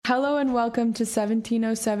Hello and welcome to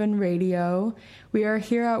 1707 Radio. We are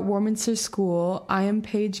here at Warminster School. I am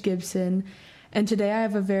Paige Gibson, and today I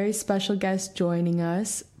have a very special guest joining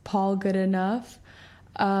us, Paul Goodenough.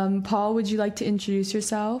 Paul, would you like to introduce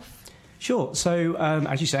yourself? Sure. So,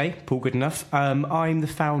 as you say, Paul Goodenough. I'm the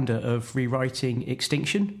founder of Rewriting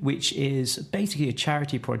Extinction, which is basically a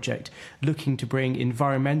charity project looking to bring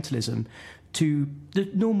environmentalism to the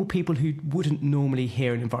normal people who wouldn't normally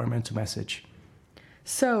hear an environmental message.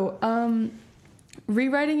 So,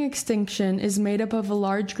 Rewriting Extinction is made up of a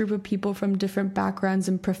large group of people from different backgrounds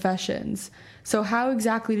and professions. So how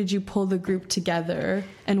exactly did you pull the group together,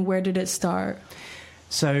 and where did it start?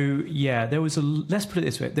 So, yeah, let's put it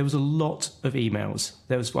this way, there was a lot of emails.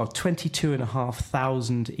 There was,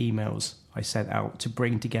 22,500 emails I sent out to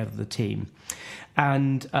bring together the team.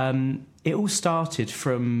 And it all started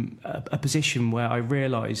from a position where I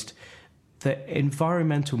realised that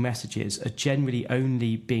environmental messages are generally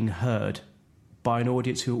only being heard by an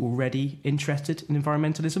audience who are already interested in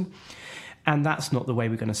environmentalism. And that's not the way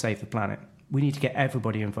we're going to save the planet. We need to get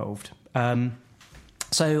everybody involved.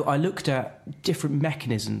 So I looked at different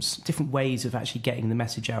mechanisms, different ways of actually getting the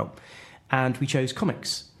message out. And we chose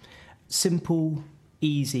comics. Simple,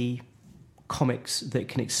 easy comics that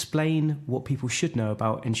can explain what people should know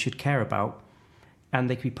about and should care about. And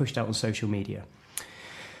they can be pushed out on social media.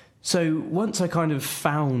 So once I kind of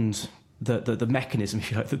found the mechanism,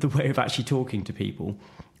 if you like, the way of actually talking to people,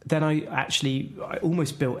 then I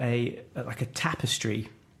almost built a tapestry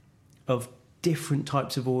of different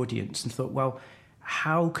types of audience and thought, well,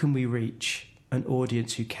 how can we reach an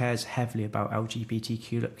audience who cares heavily about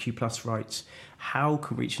LGBTQ plus rights? How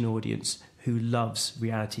can we reach an audience who loves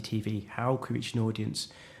reality TV? How can we reach an audience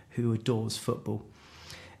who adores football?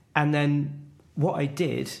 And then what I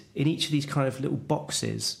did in each of these kind of little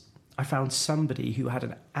boxes, I found somebody who had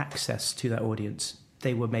an access to that audience.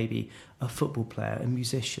 They were maybe a football player, a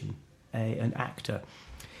musician, an actor.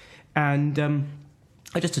 And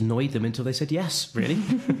I just annoyed them until they said yes, really,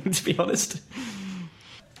 to be honest.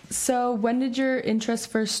 So when did your interest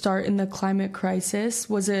first start in the climate crisis?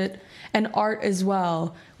 Was it an art as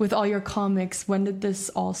well? With all your comics, when did this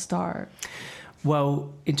all start?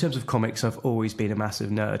 Well, in terms of comics, I've always been a massive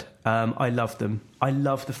nerd. I love them. I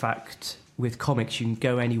love the fact with comics you can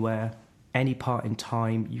go anywhere, any part in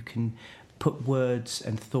time. You can put words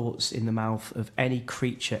and thoughts in the mouth of any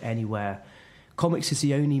creature anywhere. Comics is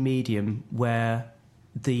the only medium where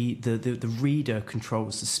the reader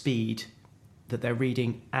controls the speed that they're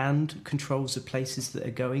reading and controls the places that are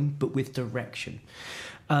going, but with direction.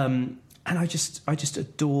 And I just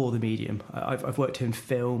adore the medium. I've worked in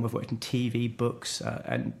film, I've worked in TV, books,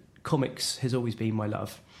 and comics has always been my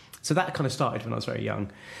love. So that kind of started when I was very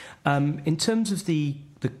young. In terms of the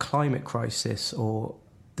climate crisis, or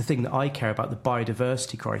the thing that I care about, the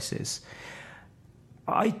biodiversity crisis,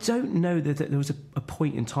 I don't know that there was a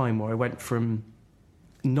point in time where I went from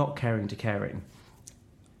not caring to caring.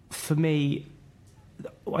 For me,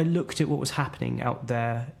 I looked at what was happening out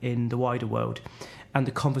there in the wider world and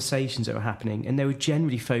the conversations that were happening, and they were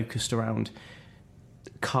generally focused around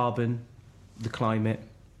carbon, the climate,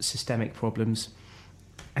 systemic problems,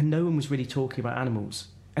 and no one was really talking about animals.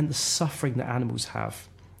 And the suffering that animals have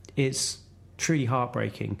is truly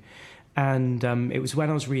heartbreaking. And it was when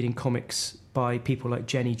I was reading comics by people like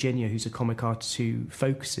Jenny Ginyer, who's a comic artist who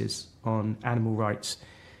focuses on animal rights,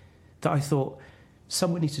 that I thought,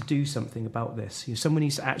 someone needs to do something about this. Someone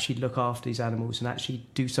needs to actually look after these animals and actually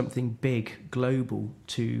do something big, global,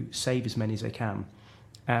 to save as many as they can.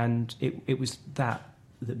 And it was that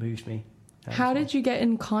moved me. How did you get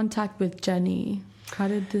in contact with Jenny? How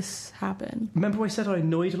did this happen? Remember I said I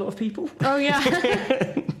annoyed a lot of people? Oh,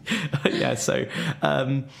 yeah. Yeah, so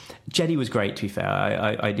Jenny was great, to be fair.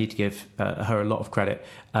 I need to give her a lot of credit.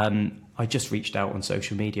 I just reached out on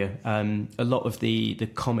social media. A lot of the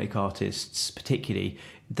comic artists, particularly,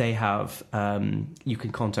 they have... you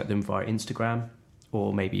can contact them via Instagram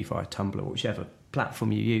or maybe via Tumblr or whichever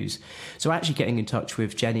platform you use. So actually getting in touch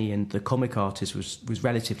with Jenny and the comic artists was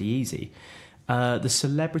relatively easy. The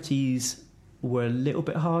celebrities were a little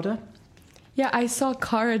bit harder. Yeah, I saw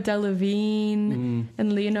Cara Delevingne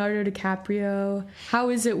and Leonardo DiCaprio. How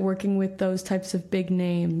is it working with those types of big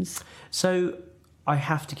names? So I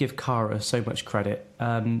have to give Cara so much credit,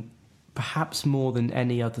 perhaps more than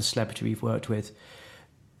any other celebrity we've worked with.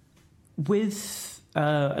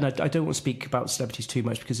 And I don't want to speak about celebrities too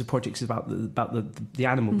much because the project is about the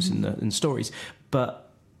animals and the stories.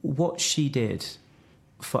 But what she did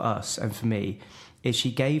for us and for me is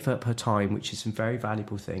she gave up her time, which is a very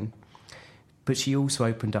valuable thing, but she also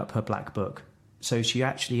opened up her black book. So she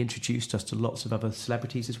actually introduced us to lots of other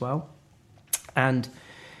celebrities as well. And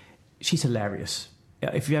she's hilarious.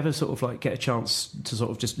 If you ever sort of like get a chance to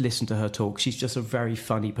sort of just listen to her talk, she's just a very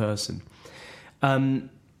funny person.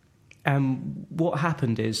 And what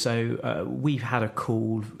happened is, we had a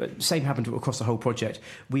call. Same happened across the whole project.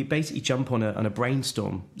 We basically jump on a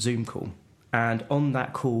brainstorm Zoom call, and on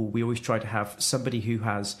that call, we always try to have somebody who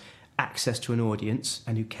has access to an audience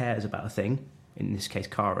and who cares about a thing. In this case,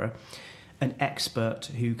 Cara, an expert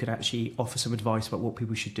who can actually offer some advice about what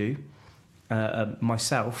people should do.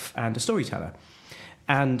 Myself and a storyteller,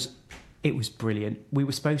 and it was brilliant. We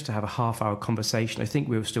were supposed to have a half-hour conversation. I think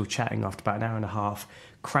we were still chatting after about an hour and a half,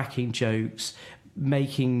 cracking jokes,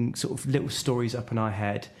 making sort of little stories up in our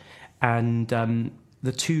head. And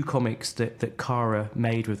the two comics that Cara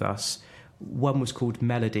made with us, one was called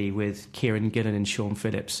Melody with Kieran Gillen and Sean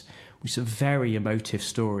Phillips, which is a very emotive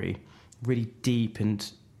story, really deep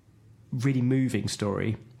and really moving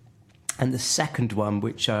story. And the second one,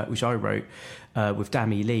 which I wrote with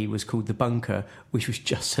Dami Lee, was called The Bunker, which was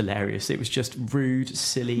just hilarious. It was just rude,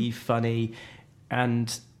 silly, funny.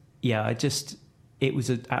 And yeah, it was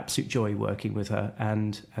an absolute joy working with her.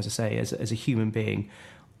 And as I say, as a human being,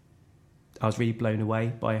 I was really blown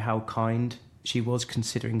away by how kind she was,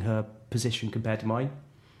 considering her position compared to mine.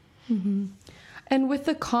 Mm-hmm. And with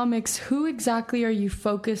the comics, who exactly are you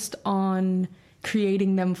focused on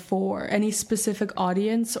creating them for? Any specific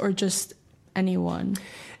audience or just anyone?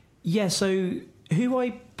 Yeah, so who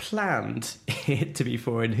I planned it to be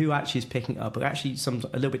for and who actually is picking it up are actually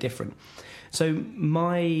a little bit different. So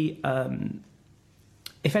my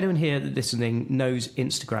if anyone here listening knows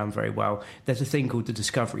Instagram very well, there's a thing called the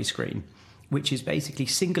discovery screen, which is basically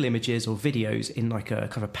single images or videos in like a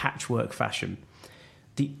kind of patchwork fashion.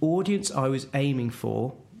 The audience I was aiming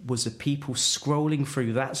for was the people scrolling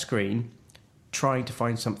through that screen trying to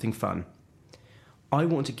find something fun. I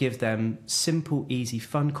want to give them simple, easy,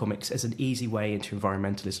 fun comics as an easy way into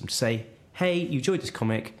environmentalism. To say, hey, you enjoyed this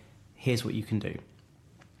comic, here's what you can do.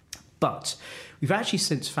 But we've actually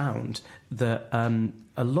since found that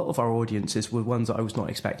a lot of our audiences were ones that I was not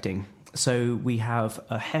expecting. So we have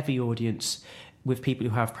a heavy audience with people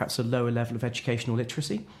who have perhaps a lower level of educational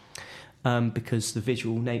literacy, because the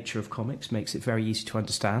visual nature of comics makes it very easy to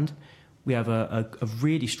understand. We have a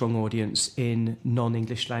really strong audience in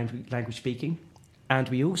non-English language speaking. And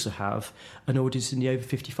we also have an audience in the over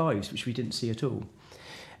 55s, which we didn't see at all.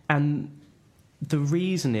 And the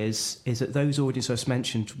reason is that those audiences I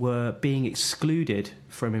mentioned were being excluded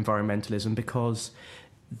from environmentalism because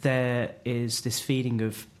there is this feeling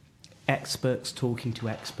of experts talking to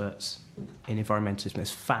experts in environmentalism.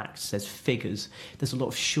 There's facts, there's figures, there's a lot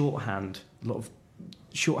of shorthand that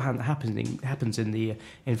happens in the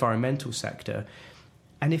environmental sector.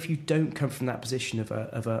 And if you don't come from that position of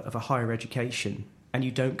a higher education, and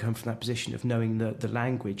you don't come from that position of knowing the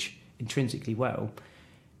language intrinsically well,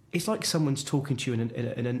 it's like someone's talking to you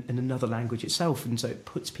in another language itself, and so it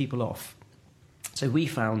puts people off. So we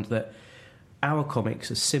found that our comics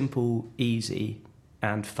are simple, easy,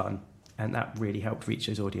 and fun, and that really helped reach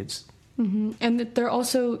those audience. Mm-hmm. And that they're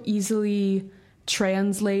also easily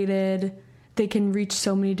translated. They can reach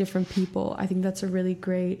so many different people. I think that's a really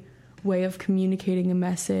great way of communicating a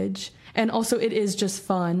message. And also it is just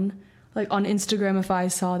fun. Like on Instagram, if I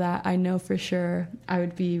saw that, I know for sure I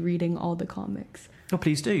would be reading all the comics. Oh,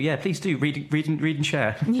 please do. Yeah, please do. Read and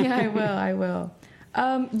share. Yeah, I will.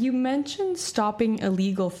 You mentioned stopping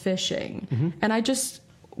illegal fishing. Mm-hmm. And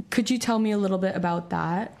could you tell me a little bit about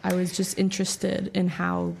that? I was just interested in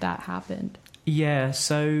how that happened. Yeah,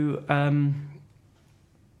 so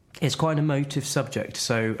it's quite an emotive subject,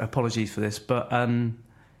 so apologies for this, but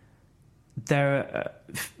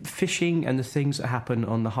fishing and the things that happen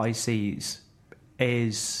on the high seas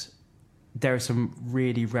there are some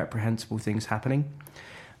really reprehensible things happening.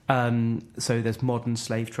 So there's modern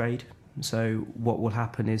slave trade. So what will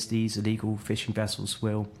happen is these illegal fishing vessels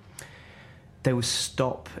will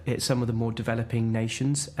stop at some of the more developing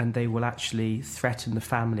nations, and they will actually threaten the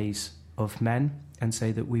families of men and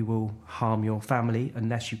say that we will harm your family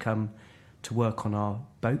unless you come to work on our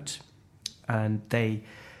boat. And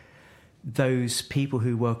those people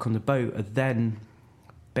who work on the boat are then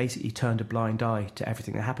basically turned a blind eye to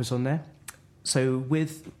everything that happens on there. So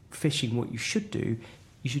with fishing, what you should do,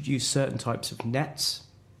 you should use certain types of nets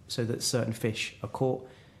so that certain fish are caught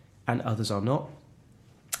and others are not.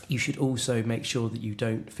 You should also make sure that you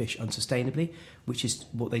don't fish unsustainably, which is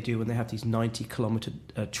what they do when they have these 90-kilometre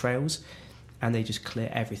trails, and they just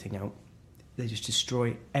clear everything out. They just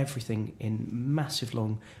destroy everything in massive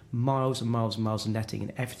long miles and miles and miles of netting,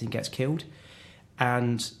 and everything gets killed.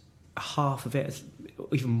 And half of it,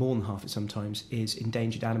 even more than half of it sometimes, is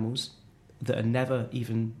endangered animals that are never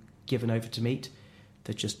even given over to meat.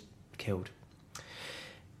 They're just killed.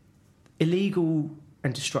 Illegal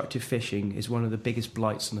and destructive fishing is one of the biggest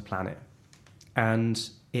blights on the planet. And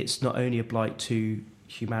it's not only a blight to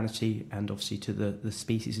humanity and obviously to the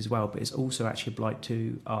species as well, but it's also actually a blight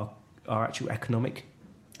to our actual economic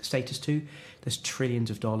status too. There's trillions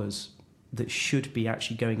of dollars that should be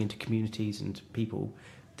actually going into communities and people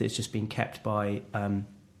that's just being kept by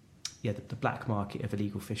the black market of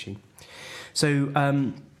illegal fishing. So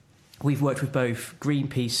we've worked with both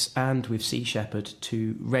Greenpeace and with Sea Shepherd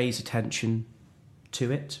to raise attention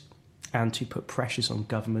to it and to put pressures on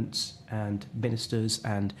governments and ministers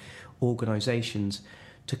and organisations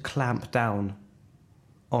to clamp down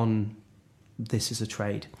on this as a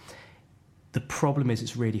trade. The problem is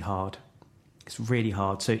it's really hard. It's really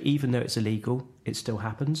hard. So even though it's illegal, it still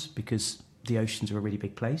happens because the oceans are a really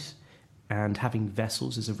big place and having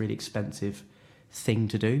vessels is a really expensive thing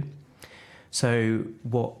to do. So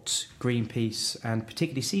what Greenpeace and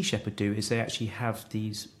particularly Sea Shepherd do is they actually have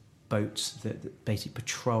these boats that basically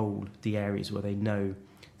patrol the areas where they know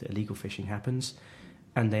that illegal fishing happens,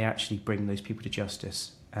 and they actually bring those people to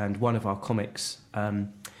justice. And one of our comics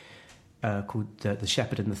called The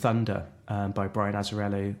Shepherd and the Thunder by Brian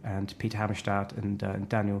Azzarello and Peter Hammerstad and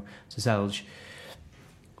Daniel Zazelj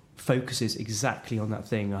focuses exactly on that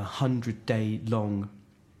thing, 100-day long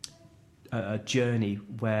journey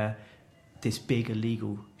where this big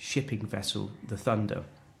illegal shipping vessel, the Thunder,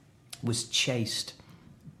 was chased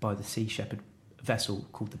by the Sea Shepherd vessel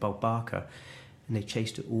called the Bold Barker, and they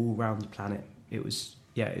chased it all around the planet. It was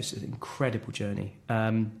an incredible journey.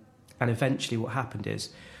 And eventually what happened is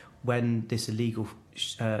when this illegal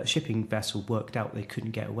shipping vessel worked out they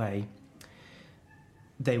couldn't get away,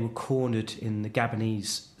 they were cornered in the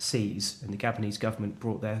Gabonese seas, and the Gabonese government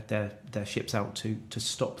brought their ships out to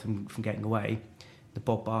stop them from getting away. The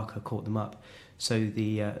Bob Barker caught them up. So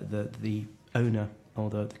the owner or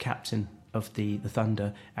the captain of the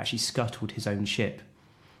Thunder actually scuttled his own ship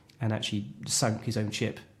and actually sunk his own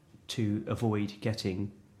ship to avoid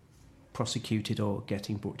getting prosecuted or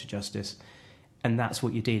getting brought to justice. And that's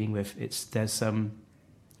what you're dealing with. It's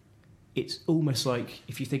almost like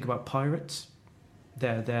if you think about pirates,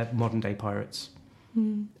 they're modern day pirates.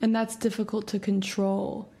 And that's difficult to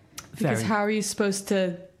control because how are you supposed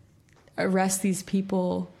to arrest these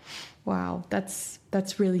people? Wow, that's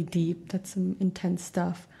really deep. That's some intense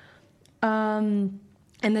stuff. And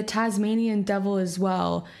the Tasmanian devil as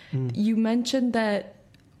well. You mentioned that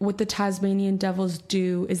what the Tasmanian devils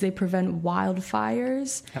do is they prevent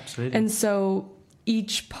wildfires. Absolutely. And so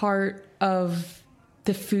each part of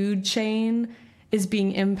the food chain is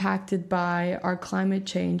being impacted by our climate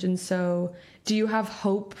change. And so do you have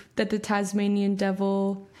hope that the Tasmanian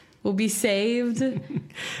devil will be saved?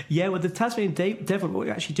 Yeah, well, the Tasmanian devil, what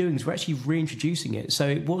we're actually doing is we're actually reintroducing it. So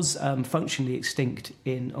it was functionally extinct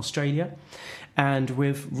in Australia. And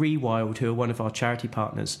with Rewild, who are one of our charity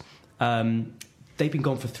partners, they've been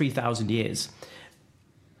gone for 3,000 years,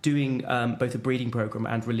 doing both a breeding program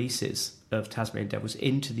and releases of Tasmanian devils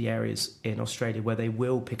into the areas in Australia where they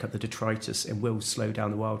will pick up the detritus and will slow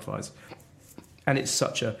down the wildfires. And it's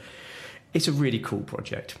a really cool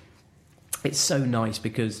project. It's so nice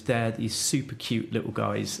because they're these super cute little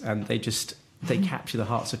guys and they capture the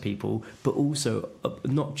hearts of people, but also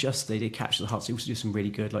not just they capture the hearts, they also do some really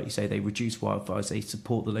good, like you say, they reduce wildfires, they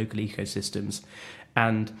support the local ecosystems,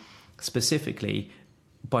 and specifically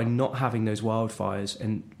by not having those wildfires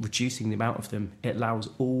and reducing the amount of them, it allows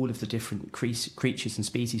all of the different creatures and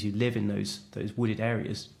species who live in those wooded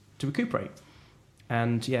areas to recuperate.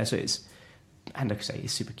 And yeah, so and like I say,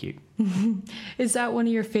 it's super cute. Is that one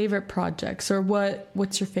of your favorite projects, or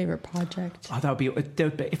what's your favorite project? Oh, that would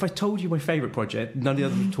be, if I told you my favourite project, none of the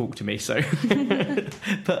others would talk to me. So,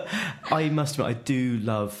 but I must admit, I do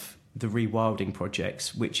love the rewilding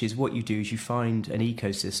projects, which is what you do is you find an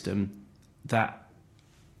ecosystem that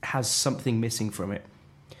has something missing from it.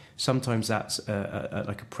 Sometimes that's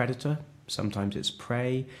like a predator, sometimes it's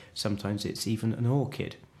prey, sometimes it's even an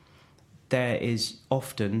orchid. There is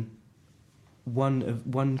often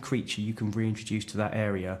one creature you can reintroduce to that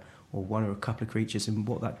area, or one or a couple of creatures, and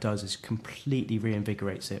what that does is completely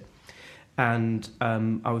reinvigorates it. And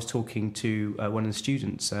I was talking to one of the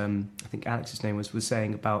students, I think Alex's name was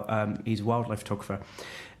saying about, he's a wildlife photographer,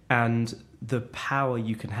 and the power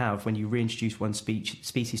you can have when you reintroduce one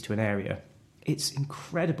species to an area, it's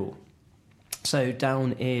incredible. So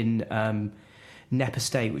down in Knepp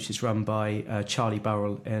Estate, which is run by Charlie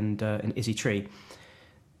Burrell and Izzy Tree,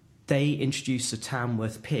 they introduced a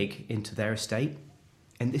Tamworth pig into their estate,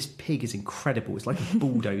 and this pig is incredible. It's like a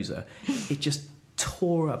bulldozer. It just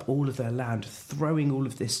tore up all of their land, throwing all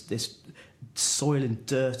of this soil and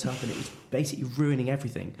dirt up, and it was basically ruining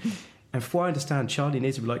everything. And from what I understand, Charlie and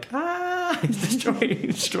Izzy were like, it's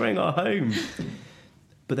destroying our home.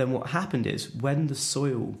 But then what happened is, when the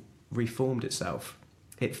soil reformed itself,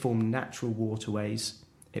 it formed natural waterways,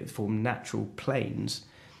 it formed natural plains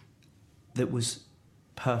that was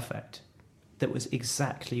perfect. That was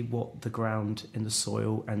exactly what the ground and the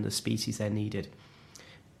soil and the species there needed.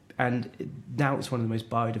 And now it's one of the most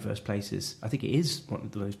biodiverse places. I think it is one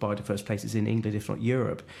of the most biodiverse places in England, if not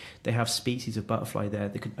Europe. They have species of butterfly there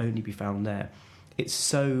that can only be found there. It's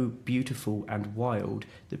so beautiful and wild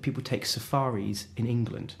that people take safaris in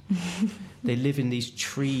England. They live in these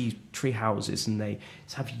tree houses, and they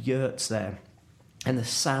have yurts there. And the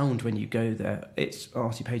sound when you go there, it's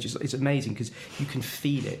Artie Page. It's amazing because you can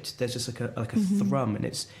feel it. There's just like a thrum, and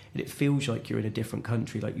it feels like you're in a different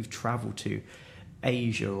country, like you've travelled to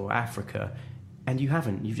Asia or Africa, and you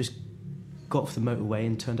haven't. You've just got off the motorway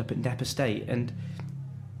and turned up at Knepp Estate. And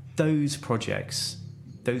those projects,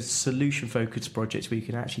 those solution-focused projects where you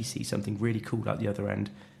can actually see something really cool out the other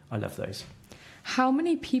end, I love those. How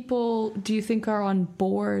many people do you think are on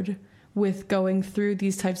board with going through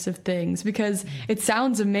these types of things? Because it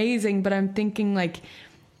sounds amazing, but I'm thinking, like,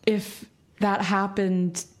 if that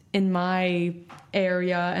happened in my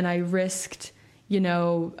area and I risked,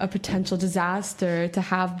 a potential disaster to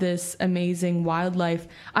have this amazing wildlife,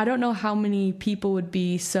 I don't know how many people would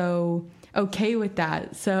be so okay with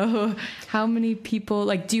that. So how many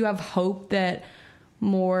people, do you have hope that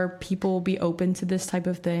more people will be open to this type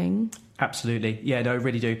of thing? Absolutely. Yeah, no, I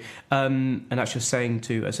really do. And actually saying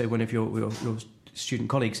to, one of your student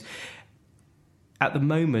colleagues, at the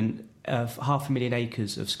moment, 500,000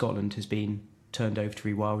 acres of Scotland has been turned over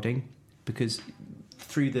to rewilding, because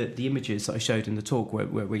through the images that I showed in the talk,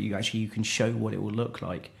 where you can show what it will look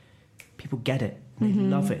like, people get it. They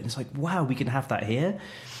love it. And it's like, wow, we can have that here.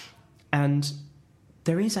 And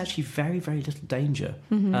there is actually very, very little danger.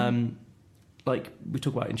 Like we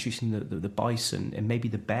talk about introducing the bison and maybe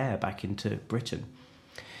the bear back into Britain.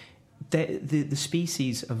 The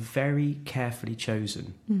species are very carefully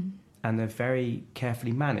chosen, and they're very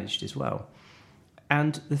carefully managed as well.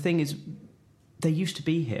 And the thing is, they used to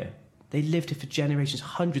be here. They lived here for generations,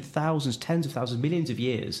 hundreds, thousands, tens of thousands, millions of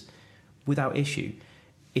years without issue.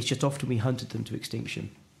 It's just often we hunted them to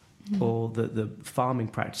extinction. Or the farming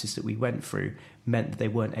practices that we went through meant that they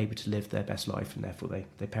weren't able to live their best life, and therefore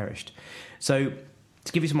they perished. So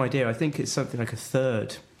to give you some idea, I think it's something like a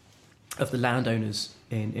third of the landowners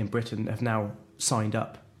in Britain have now signed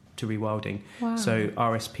up to rewilding. Wow. So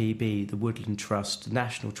RSPB, the Woodland Trust, the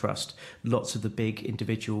National Trust, lots of the big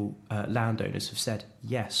individual landowners have said,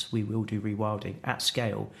 yes, we will do rewilding at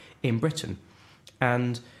scale in Britain.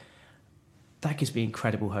 And that gives me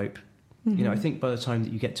incredible hope. I think by the time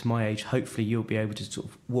that you get to my age, hopefully you'll be able to sort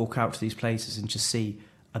of walk out to these places and just see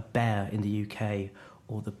a bear in the UK,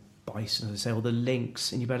 or the bison, as I say, or the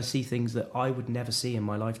lynx, and you'll be able to see things that I would never see in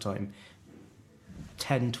my lifetime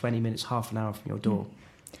 10, 20 minutes, half an hour from your door.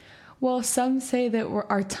 Well, some say that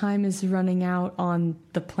our time is running out on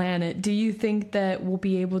the planet. Do you think that we'll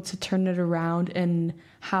be able to turn it around and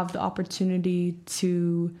have the opportunity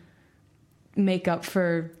to make up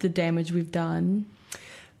for the damage we've done?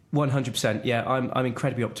 100%, yeah. I'm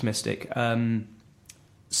incredibly optimistic.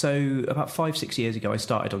 So about 5-6 years ago, I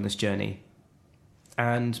started on this journey,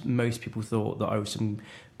 and most people thought that I was some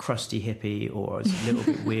crusty hippie, or I was a little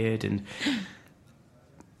bit weird, and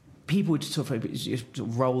people would sort of just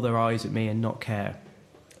roll their eyes at me and not care.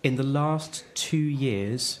 In the last 2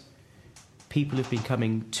 years, people have been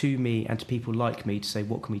coming to me and to people like me to say,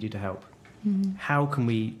 what can we do to help? How can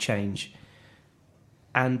we change?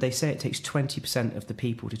 And they say it takes 20% of the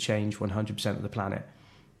people to change 100% of the planet.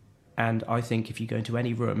 And I think if you go into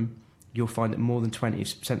any room, you'll find that more than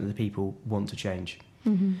 20% of the people want to change.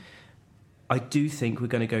 I do think we're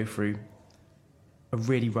going to go through a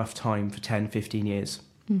really rough time for 10, 15 years.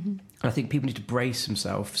 I think people need to brace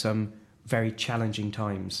themselves for some very challenging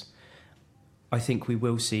times. I think we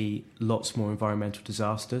will see lots more environmental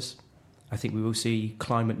disasters. I think we will see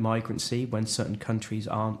climate migrancy when certain countries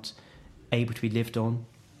aren't able to be lived on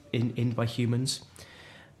in by humans.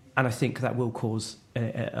 And I think that will cause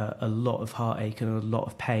a lot of heartache and a lot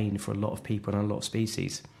of pain for a lot of people and a lot of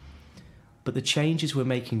species. But the changes we're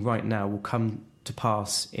making right now will come to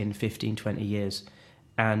pass in 15, 20 years.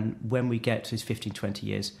 And when we get to those 15, 20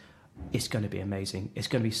 years, it's going to be amazing. It's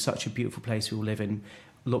going to be such a beautiful place we will live in,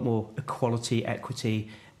 a lot more equality, equity,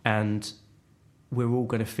 and we're all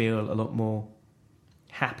going to feel a lot more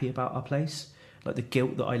happy about our place. Like the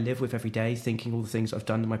guilt that I live with every day, thinking all the things I've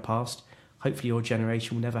done in my past, hopefully your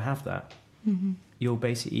generation will never have that. you'll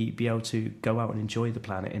basically be able to go out and enjoy the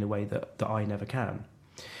planet in a way that I never can.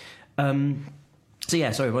 So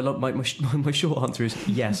yeah, sorry, my short answer is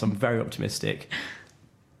yes, I'm very optimistic.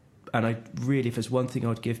 And I really, if there's one thing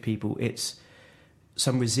I'd give people, it's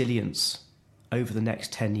some resilience over the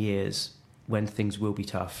next 10 years when things will be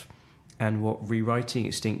tough. And what Rewriting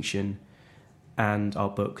Extinction and our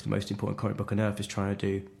book, The Most Important Comic Book on Earth, is trying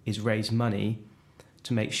to do is raise money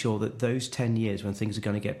to make sure that those 10 years when things are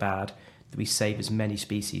going to get bad, that we save as many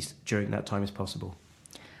species during that time as possible.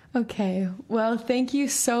 Okay, well, thank you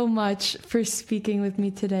so much for speaking with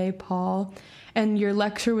me today, Paul. And your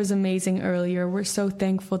lecture was amazing earlier. We're so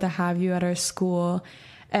thankful to have you at our school.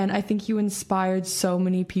 And I think you inspired so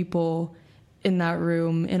many people in that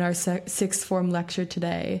room in our sixth form lecture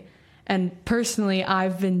today. And personally,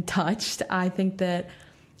 I've been touched. I think that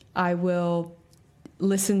I will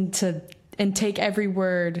listen to and take every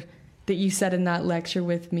word that you said in that lecture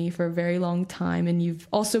with me for a very long time. And you've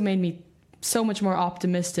also made me so much more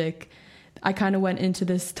optimistic. I kind of went into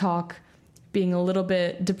this talk being a little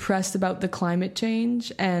bit depressed about the climate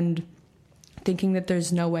change and thinking that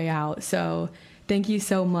there's no way out. So thank you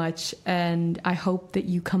so much. And I hope that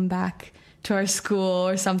you come back to our school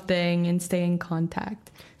or something and stay in contact.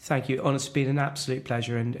 Thank you. Honestly, it's been an absolute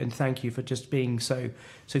pleasure. And thank you for just being so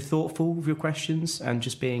thoughtful with your questions and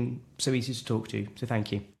just being so easy to talk to. So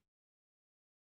thank you.